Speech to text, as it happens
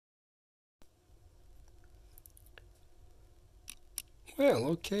Well,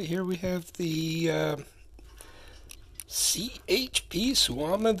 okay, here we have the CHP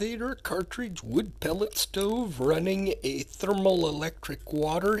Suamivator cartridge wood pellet stove running a thermal-electric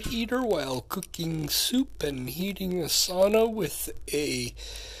water heater while cooking soup and heating a sauna with a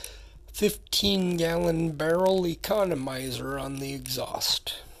 15-gallon barrel economizer on the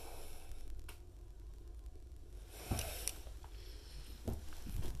exhaust.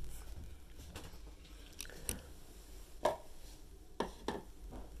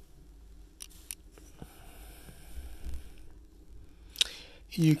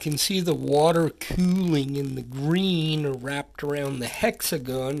 You can see the water cooling in the green wrapped around the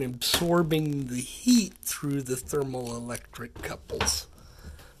hexagon, absorbing the heat through the thermal-electric couples.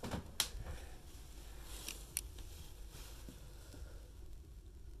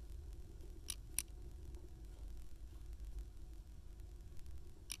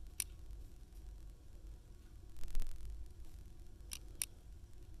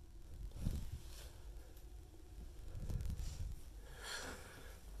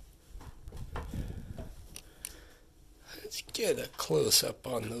 Let's get a close-up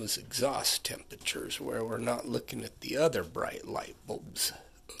on those exhaust temperatures where we're not looking at the other bright light bulbs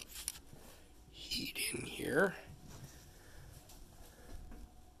of heat in here.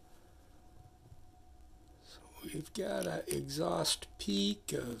 So we've got an exhaust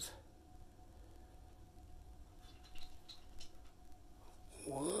peak of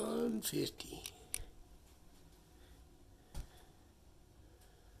 150.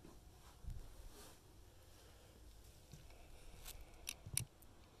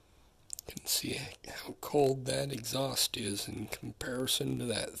 See how cold that exhaust is in comparison to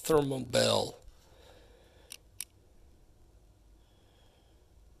that thermal bell.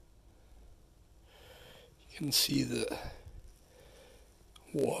 You can see the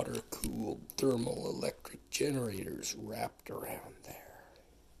water-cooled thermal electric generators wrapped around there.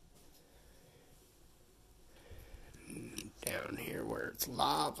 And down here where it's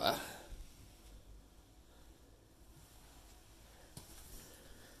lava,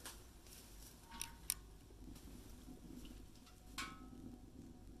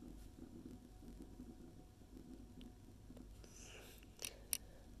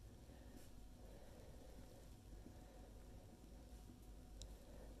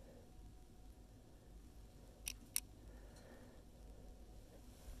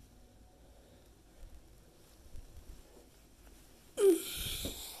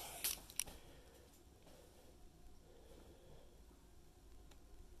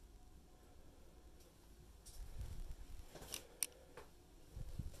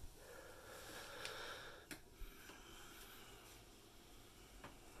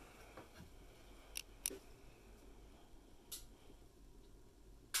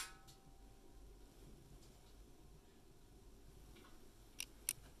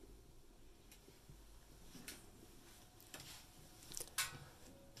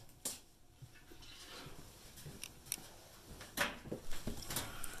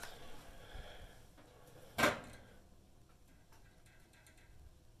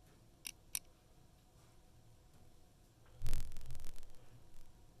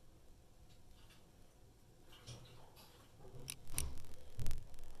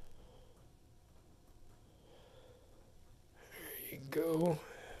 go.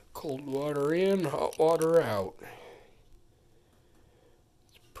 Cold water in, hot water out.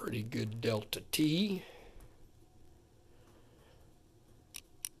 It's pretty good delta T.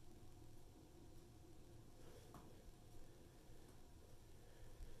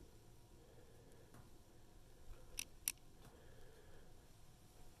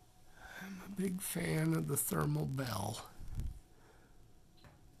 I'm a big fan of the thermal bell.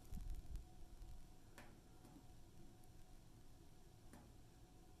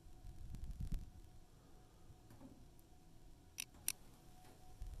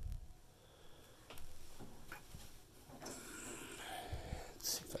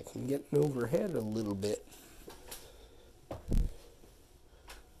 I'm getting overhead a little bit.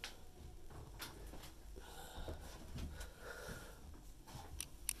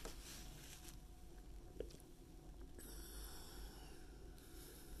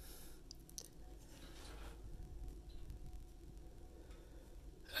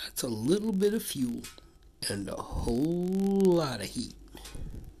 That's a little bit of fuel and a whole lot of heat.